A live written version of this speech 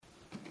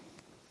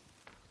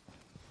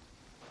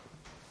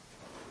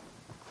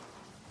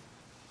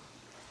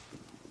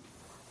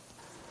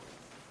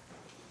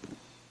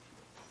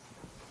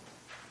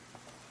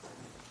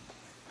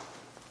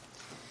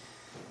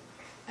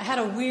had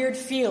a weird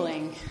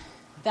feeling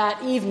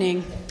that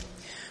evening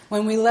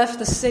when we left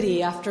the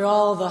city after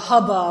all the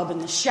hubbub and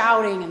the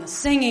shouting and the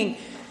singing.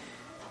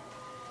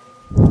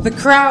 The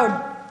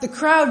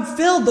crowd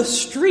filled the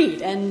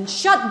street and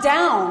shut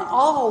down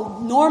all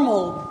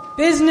normal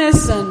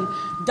business and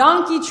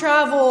donkey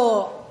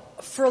travel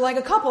for like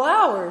a couple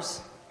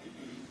hours.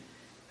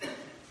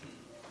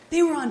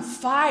 They were on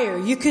fire.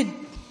 You could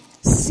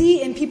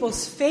see in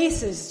people's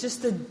faces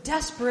just the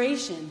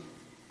desperation.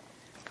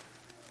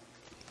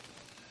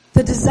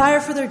 The desire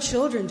for their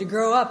children to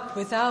grow up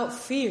without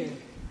fear.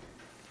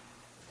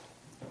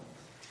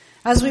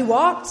 As we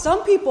walked,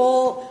 some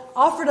people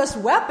offered us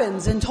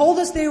weapons and told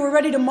us they were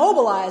ready to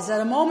mobilize at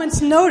a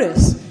moment's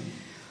notice.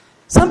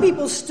 Some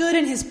people stood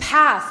in his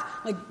path,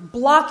 like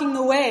blocking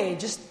the way,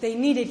 just they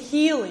needed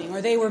healing,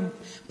 or they were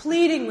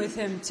pleading with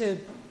him to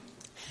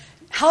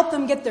help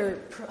them get their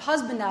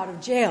husband out of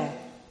jail.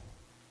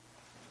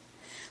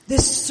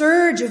 This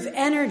surge of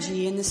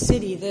energy in the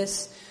city,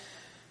 this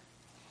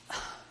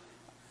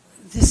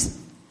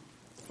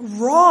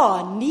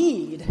raw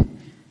need,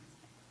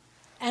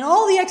 and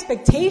all the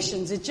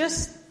expectations, it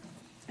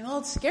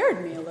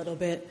scared me a little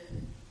bit.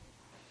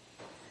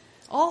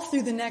 All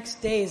through the next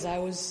days, I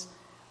was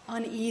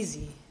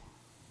uneasy.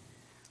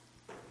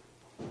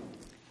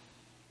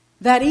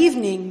 That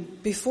evening,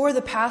 before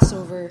the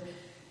Passover,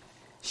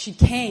 she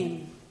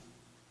came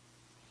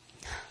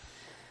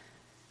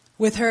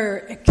with her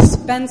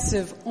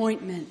expensive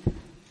ointment.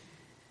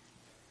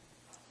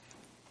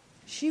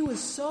 She was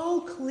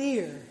so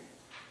clear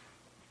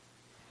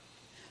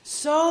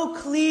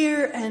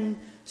and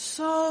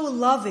so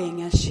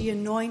loving as she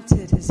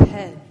anointed his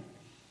head.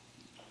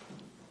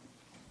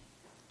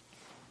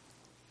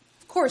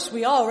 Of course,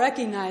 we all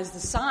recognize the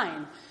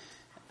sign.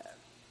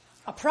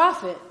 A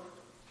prophet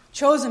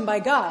chosen by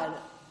God.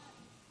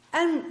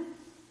 And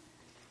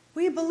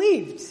we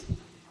believed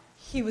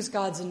he was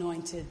God's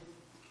anointed,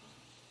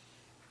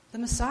 the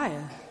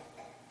Messiah.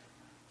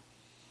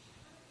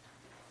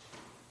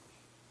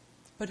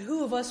 But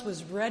who of us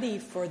was ready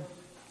for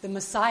the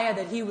Messiah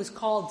that he was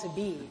called to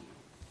be?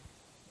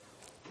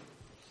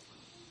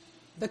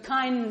 The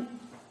kind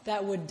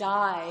that would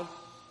die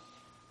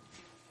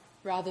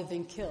rather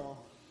than kill.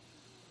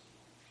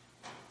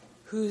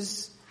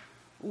 Whose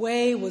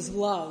way was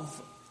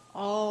love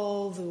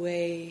all the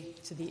way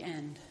to the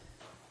end.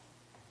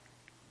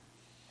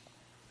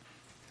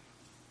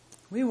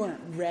 We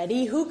weren't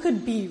ready. Who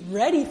could be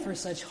ready for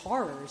such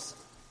horrors?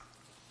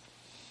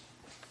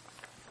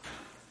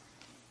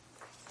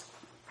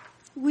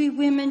 We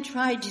women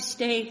tried to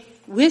stay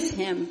with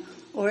him,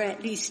 or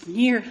at least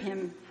near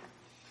him.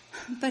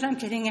 But I'm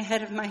getting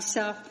ahead of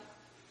myself.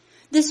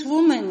 This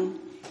woman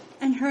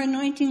and her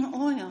anointing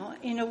oil,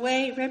 in a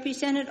way,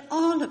 represented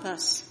all of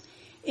us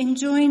in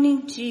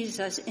joining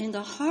Jesus in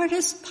the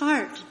hardest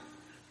part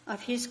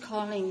of his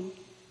calling.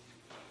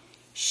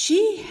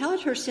 She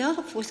held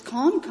herself with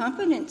calm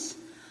confidence,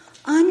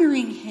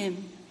 honoring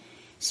him,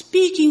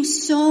 speaking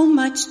so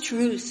much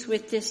truth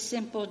with this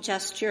simple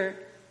gesture.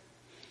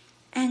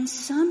 And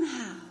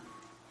somehow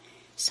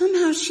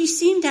she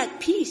seemed at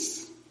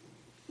peace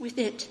with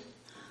it,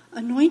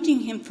 anointing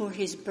him for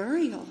his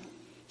burial,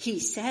 he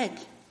said.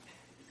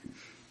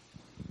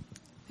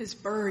 His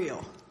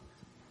burial.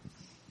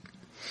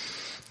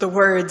 The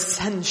words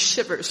send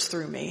shivers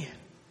through me.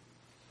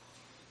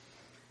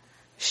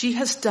 She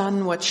has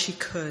done what she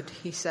could,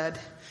 he said,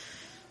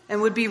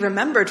 and would be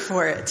remembered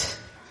for it.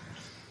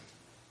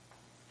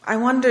 I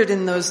wondered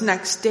in those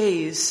next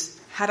days,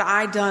 had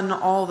I done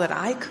all that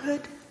I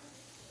could?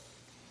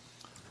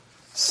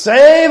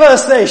 Save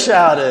us, they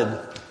shouted.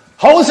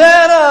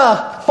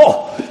 Hosanna!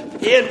 Oh,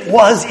 it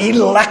was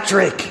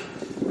electric.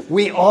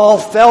 We all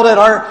felt it.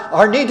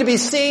 Our need to be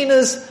seen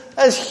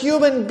as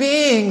human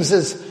beings,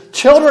 as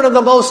children of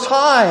the Most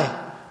High.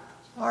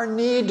 Our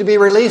need to be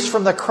released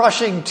from the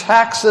crushing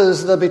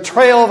taxes, the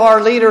betrayal of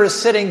our leaders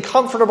sitting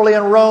comfortably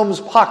in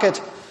Rome's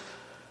pocket.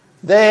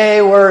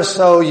 They were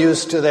so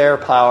used to their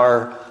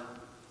power,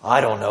 I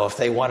don't know if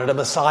they wanted a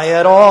Messiah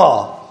at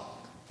all.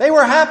 They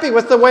were happy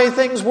with the way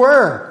things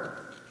were.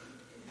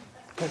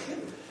 But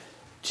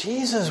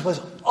Jesus was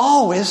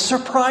always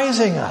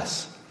surprising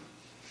us,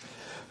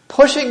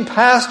 pushing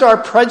past our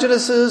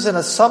prejudices and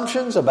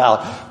assumptions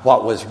about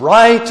what was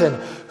right and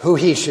who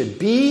he should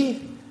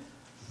be.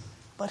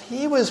 But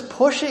he was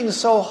pushing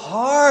so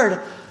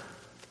hard,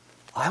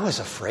 I was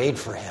afraid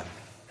for him.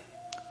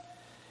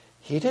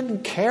 He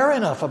didn't care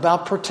enough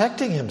about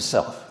protecting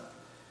himself.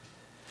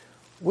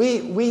 We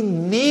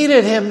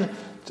needed him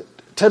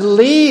to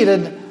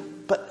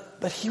lead,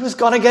 but he was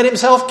going to get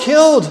himself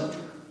killed.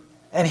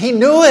 And he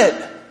knew it.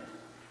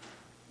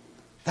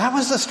 That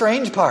was the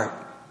strange part.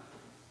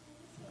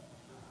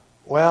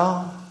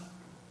 Well,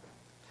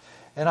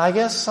 and I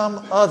guess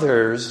some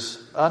others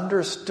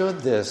understood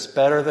this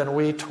better than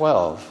we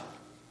 12.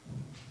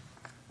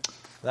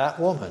 That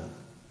woman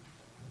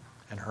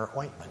and her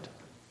ointment.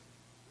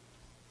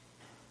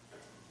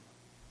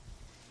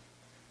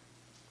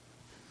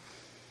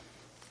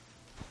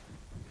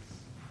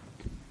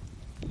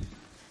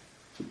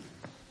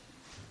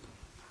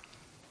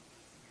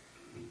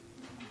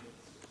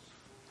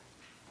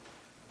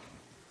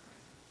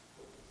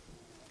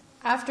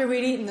 After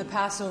we'd eaten the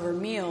Passover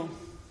meal,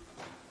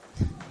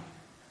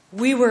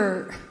 we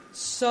were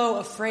so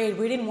afraid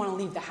we didn't want to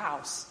leave the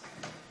house.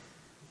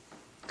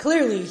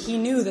 Clearly, he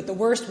knew that the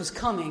worst was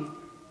coming.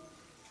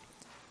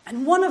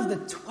 And one of the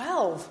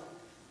 12,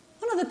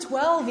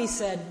 he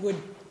said,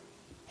 would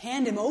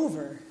hand him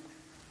over.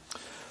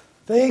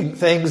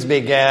 Things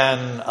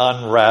began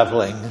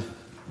unraveling.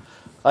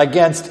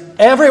 Against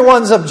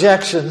everyone's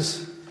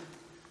objections,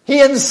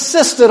 he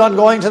insisted on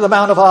going to the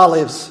Mount of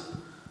Olives.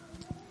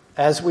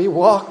 As we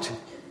walked,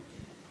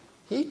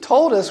 he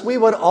told us we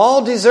would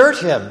all desert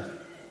him.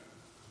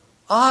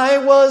 I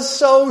was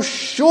so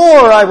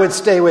sure I would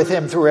stay with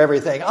him through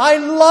everything. I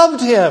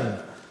loved him.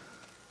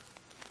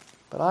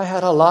 But I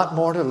had a lot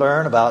more to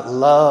learn about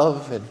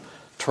love and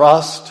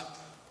trust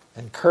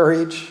and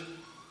courage.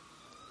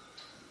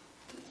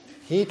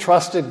 He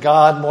trusted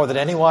God more than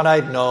anyone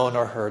I'd known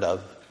or heard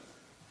of.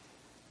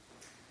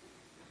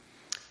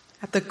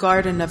 At the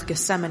Garden of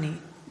Gethsemane.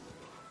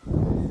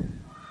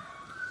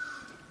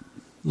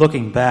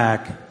 Looking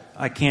back,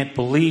 I can't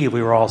believe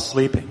we were all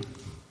sleeping.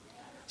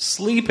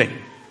 Sleeping.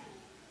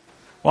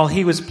 While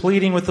he was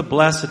pleading with the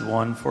Blessed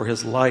One for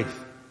his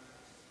life.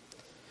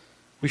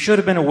 We should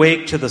have been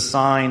awake to the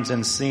signs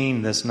and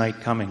seen this night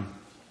coming.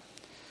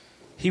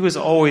 He was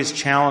always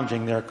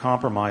challenging their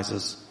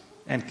compromises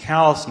and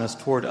callousness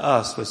toward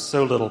us with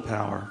so little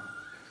power.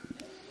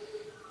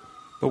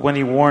 But when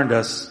he warned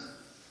us,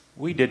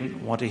 we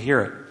didn't want to hear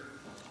it.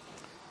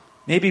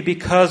 Maybe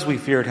because we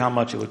feared how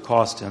much it would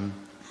cost him,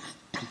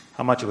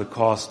 how much it would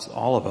cost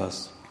all of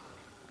us.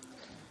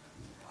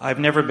 I've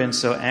never been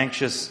so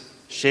anxious,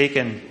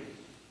 shaken,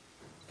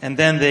 and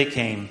then they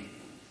came.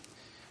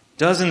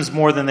 Dozens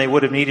more than they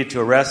would have needed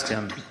to arrest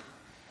him.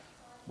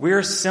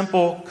 We're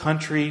simple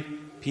country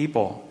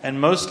people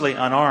and mostly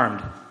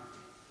unarmed.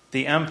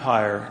 The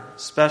empire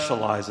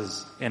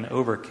specializes in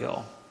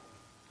overkill.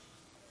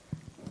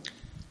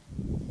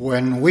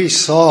 When we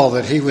saw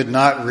that he would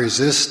not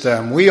resist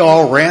them, we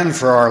all ran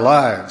for our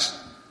lives,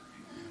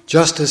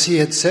 just as he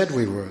had said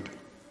we would.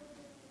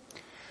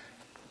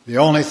 The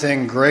only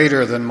thing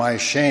greater than my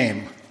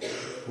shame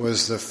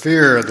was the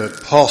fear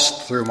that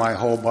pulsed through my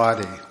whole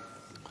body.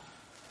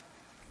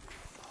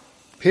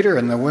 Peter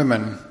and the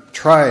women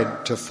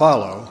tried to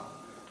follow,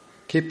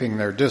 keeping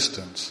their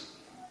distance.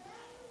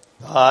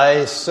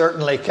 I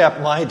certainly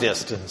kept my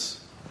distance.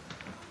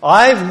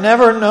 I've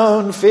never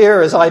known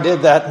fear as I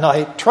did that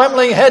night,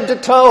 trembling head to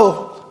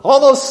toe,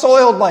 almost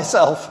soiled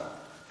myself.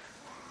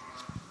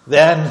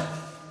 Then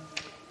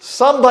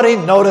somebody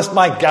noticed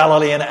my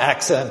Galilean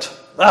accent.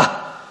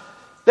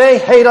 They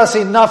hate us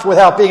enough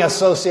without being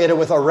associated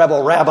with a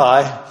rebel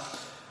rabbi.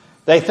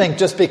 They think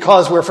just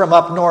because we're from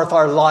up north,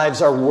 our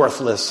lives are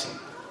worthless.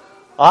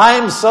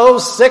 I'm so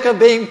sick of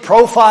being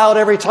profiled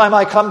every time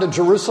I come to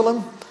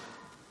Jerusalem.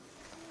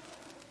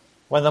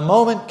 When the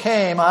moment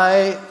came,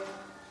 I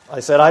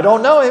said, I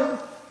don't know him.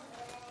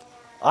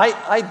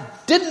 I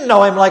didn't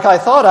know him like I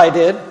thought I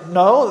did.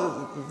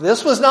 No,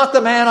 this was not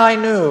the man I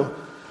knew.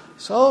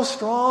 So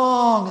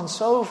strong and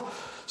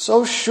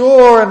so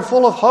sure and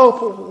full of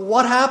hope.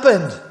 What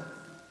happened?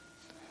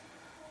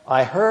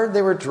 I heard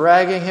they were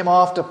dragging him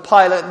off to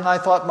Pilate, and I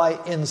thought my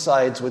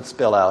insides would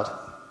spill out.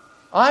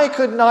 I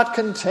could not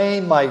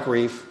contain my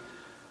grief.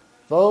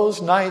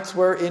 Those nights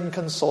were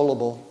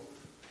inconsolable.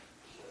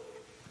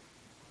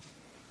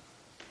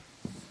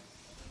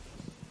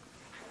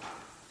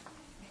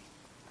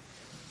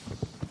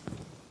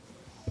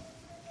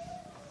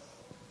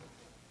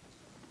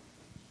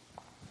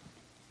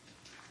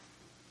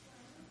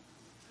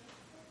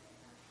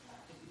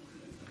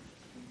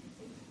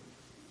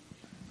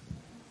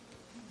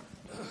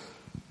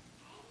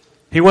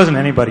 He wasn't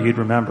anybody you'd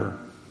remember.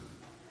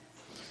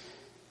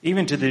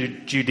 Even to the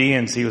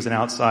Judeans, he was an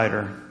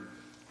outsider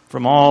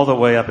from all the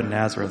way up in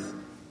Nazareth.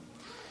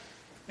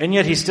 And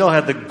yet he still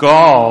had the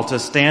gall to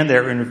stand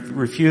there and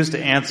refuse to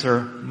answer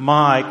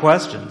my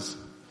questions.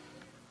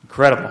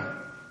 Incredible.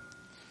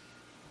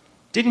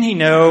 Didn't he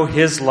know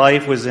his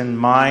life was in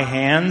my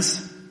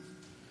hands?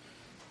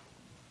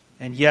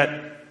 And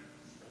yet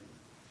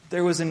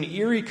there was an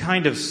eerie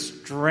kind of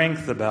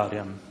strength about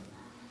him.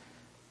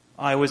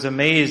 I was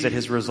amazed at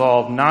his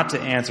resolve not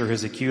to answer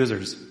his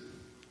accusers.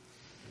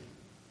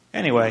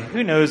 Anyway,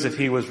 who knows if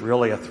he was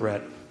really a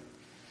threat?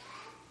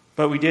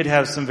 But we did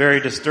have some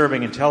very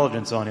disturbing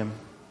intelligence on him,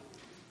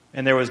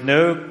 and there was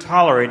no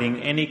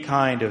tolerating any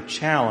kind of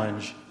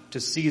challenge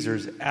to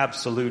Caesar's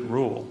absolute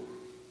rule.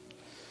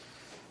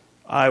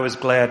 I was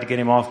glad to get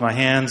him off my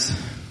hands.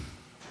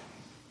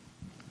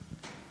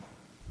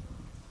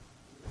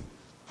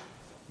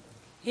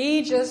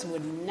 He just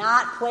would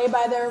not play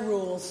by their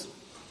rules.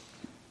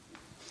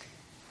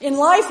 In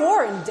life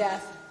or in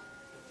death.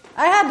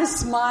 I had to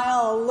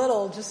smile a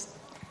little just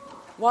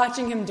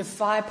watching him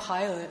defy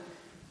Pilate,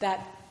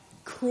 that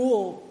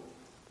cruel.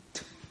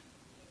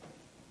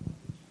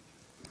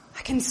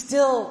 I can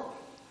still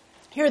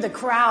hear the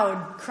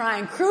crowd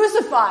crying,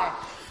 "Crucify!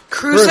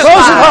 Crucify!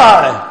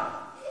 Crucify!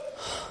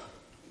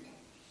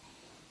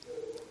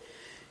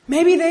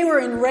 Maybe they were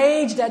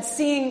enraged at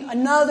seeing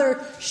another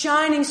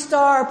shining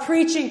star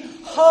preaching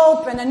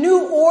hope and a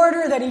new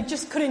order that he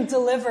just couldn't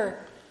deliver.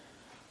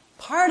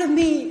 Part of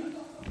me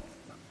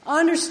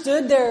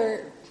understood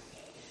their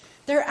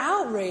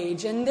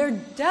outrage and their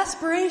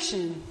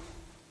desperation.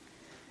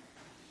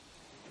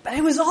 But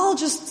it was all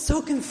just so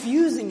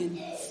confusing and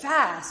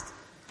fast.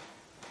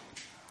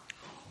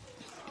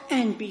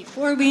 And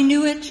before we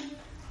knew it,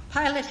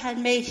 Pilate had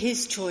made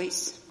his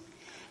choice,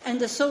 and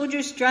the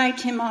soldiers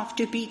dragged him off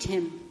to beat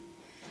him.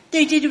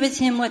 They did with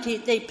him what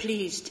they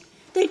pleased.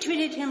 They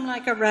treated him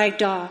like a rag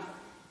doll,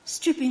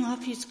 stripping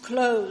off his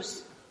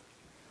clothes,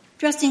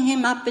 dressing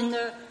him up in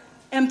the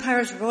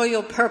empire's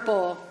royal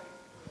purple,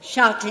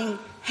 shouting,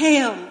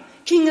 "Hail,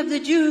 King of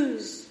the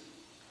Jews!"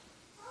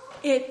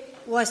 It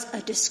was a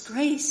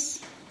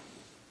disgrace.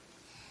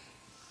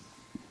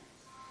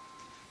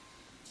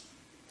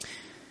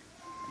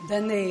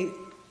 Then they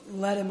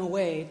led him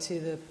away to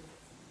the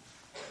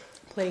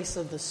place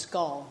of the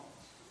skull.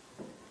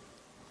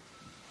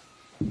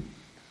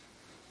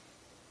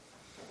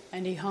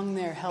 And he hung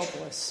there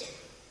helpless.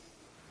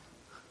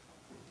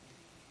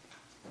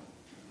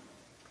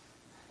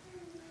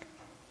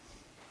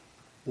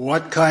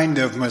 What kind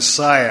of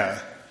Messiah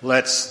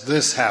lets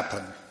this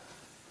happen?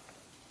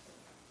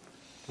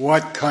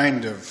 What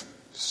kind of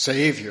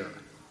Savior?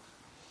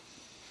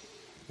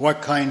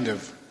 What kind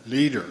of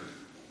leader?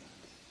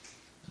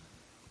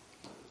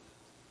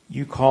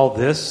 You call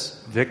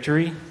this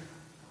victory?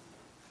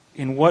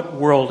 In what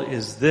world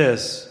is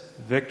this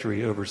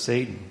victory over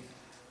Satan?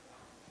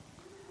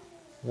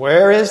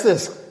 Where is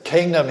this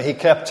kingdom he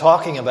kept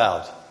talking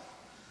about?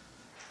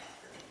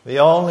 The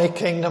only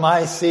kingdom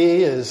I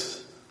see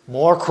is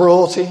more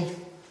cruelty,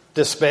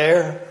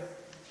 despair,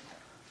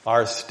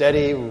 our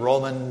steady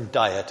Roman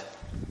diet.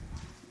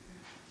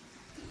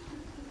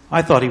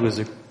 I thought he was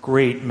a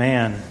great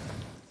man,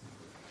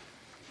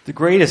 the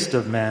greatest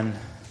of men,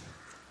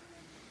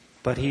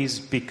 but he's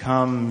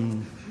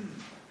become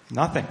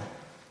nothing.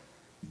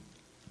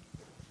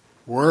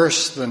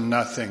 Worse than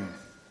nothing.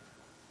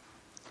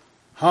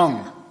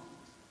 Hung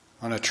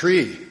on a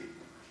tree.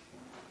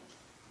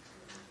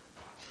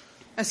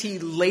 As he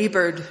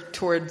labored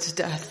towards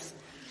death,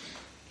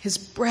 his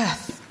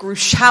breath grew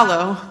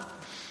shallow.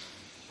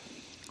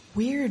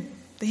 Weird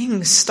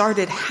things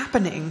started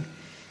happening.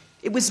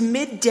 It was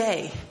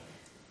midday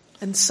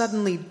and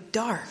suddenly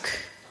dark,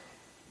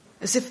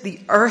 as if the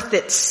earth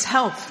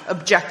itself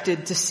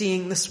objected to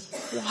seeing this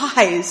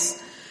wise,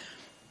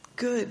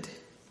 good,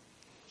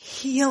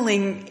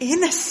 healing,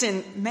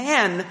 innocent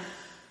man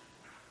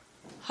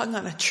hung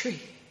on a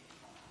tree.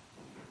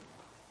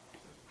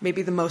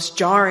 Maybe the most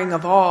jarring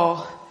of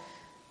all,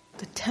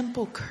 the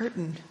temple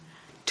curtain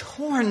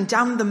torn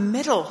down the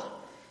middle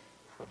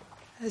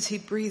as he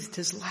breathed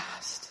his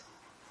last.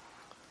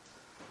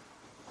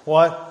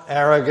 What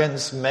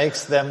arrogance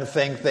makes them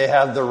think they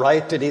have the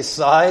right to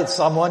decide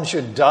someone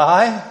should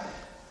die?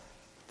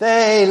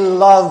 They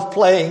love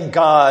playing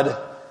God,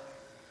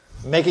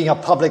 making a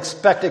public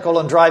spectacle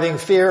and driving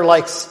fear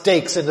like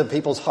stakes into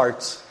people's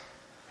hearts.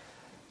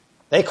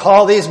 They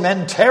call these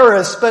men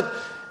terrorists, but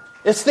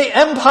it's the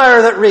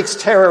empire that wreaks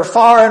terror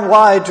far and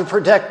wide to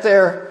protect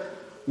their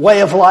way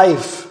of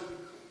life.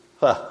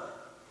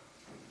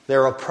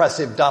 Their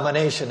oppressive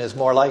domination is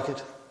more like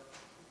it.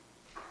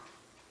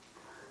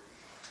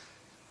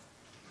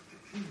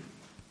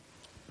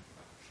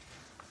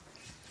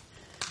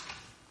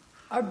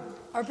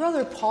 Our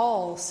brother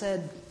Paul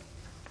said,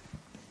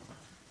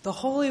 the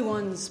Holy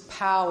One's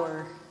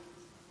power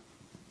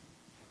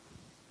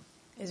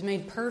is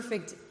made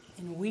perfect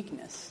in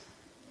weakness.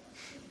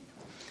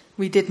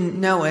 We didn't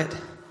know it,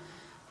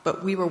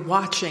 but we were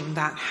watching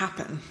that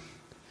happen.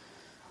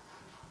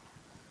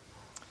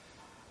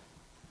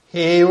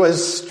 He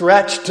was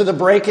stretched to the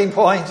breaking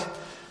point,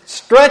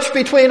 stretched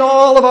between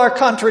all of our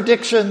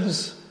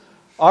contradictions,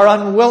 our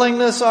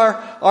unwillingness,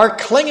 our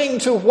clinging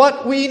to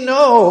what we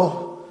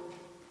know.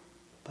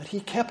 But he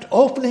kept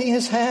opening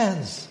his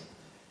hands.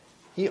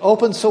 He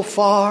opened so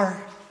far,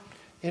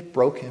 it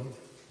broke him.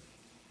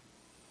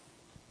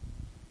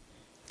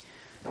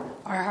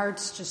 Our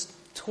hearts just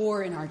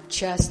tore in our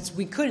chests.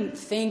 We couldn't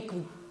think.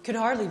 We could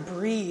hardly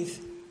breathe.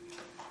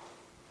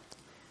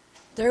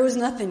 There was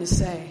nothing to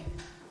say.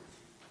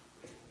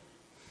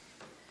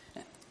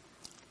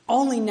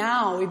 Only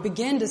now we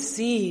begin to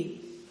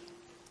see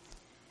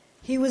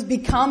he was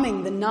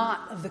becoming the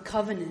knot of the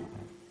covenant.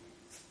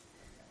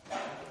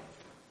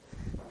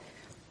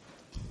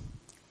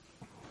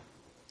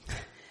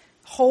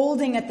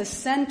 Holding at the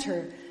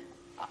center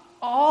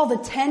all the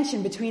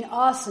tension between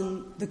us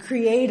and the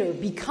Creator,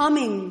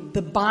 becoming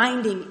the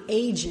binding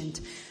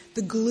agent,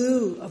 the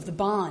glue of the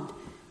bond.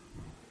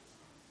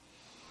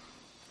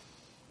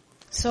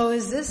 So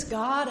is this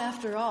God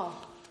after all?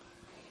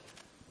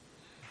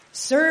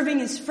 Serving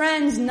his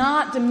friends,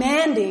 not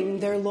demanding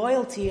their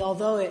loyalty,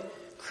 although it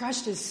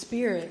crushed his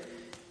spirit.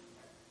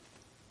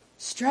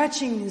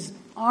 Stretching his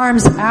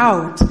arms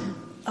out,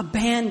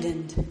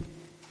 abandoned.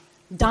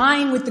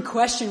 Dying with the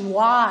question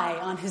why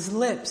on his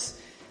lips.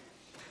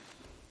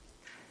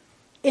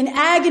 in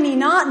agony,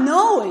 not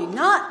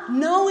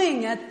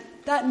knowing at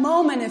that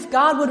moment if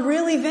God would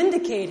really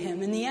vindicate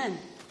him in the end.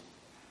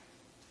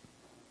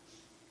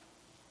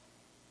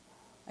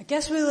 I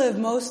guess we live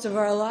most of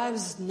our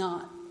lives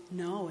not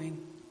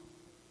knowing.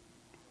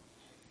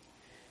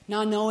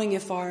 Not knowing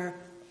if our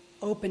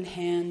open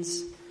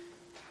hands,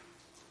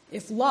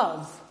 if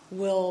love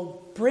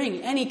will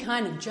bring any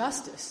kind of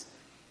justice,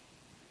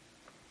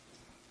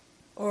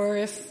 or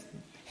if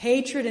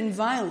hatred and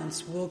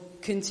violence will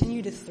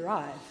continue to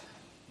thrive.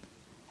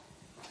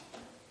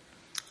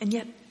 And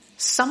yet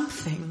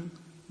something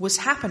was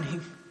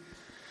happening.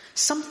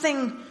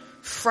 Something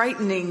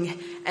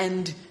frightening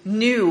and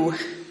new.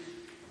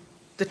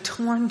 The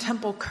torn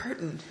temple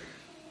curtain.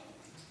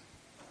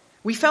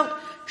 We felt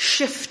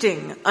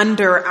shifting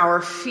under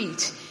our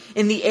feet,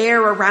 in the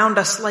air around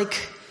us,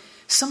 like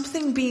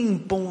something being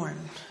born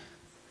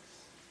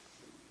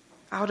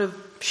out of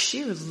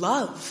sheer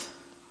love.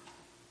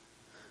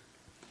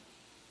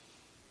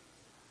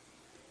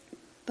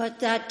 But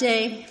that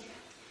day,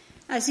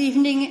 as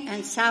evening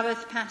and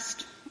Sabbath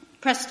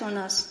pressed on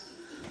us,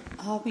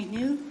 all we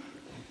knew,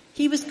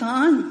 he was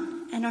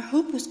gone, and our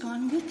hope was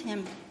gone with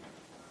him.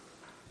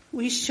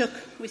 We shook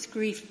with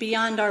grief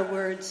beyond our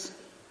words.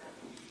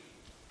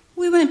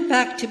 We went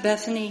back to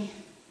Bethany,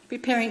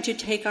 preparing to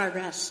take our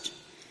rest.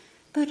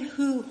 But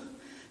who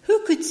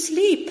could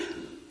sleep?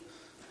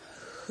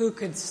 Who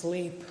could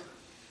sleep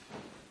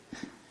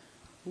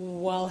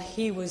while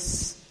he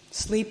was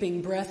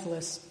sleeping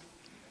breathless?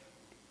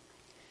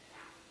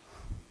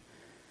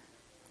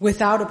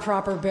 Without a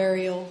proper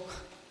burial,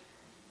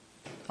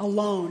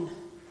 alone,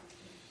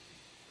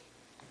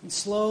 and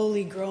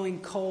slowly growing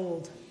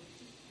cold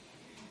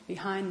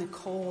behind the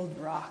cold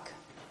rock.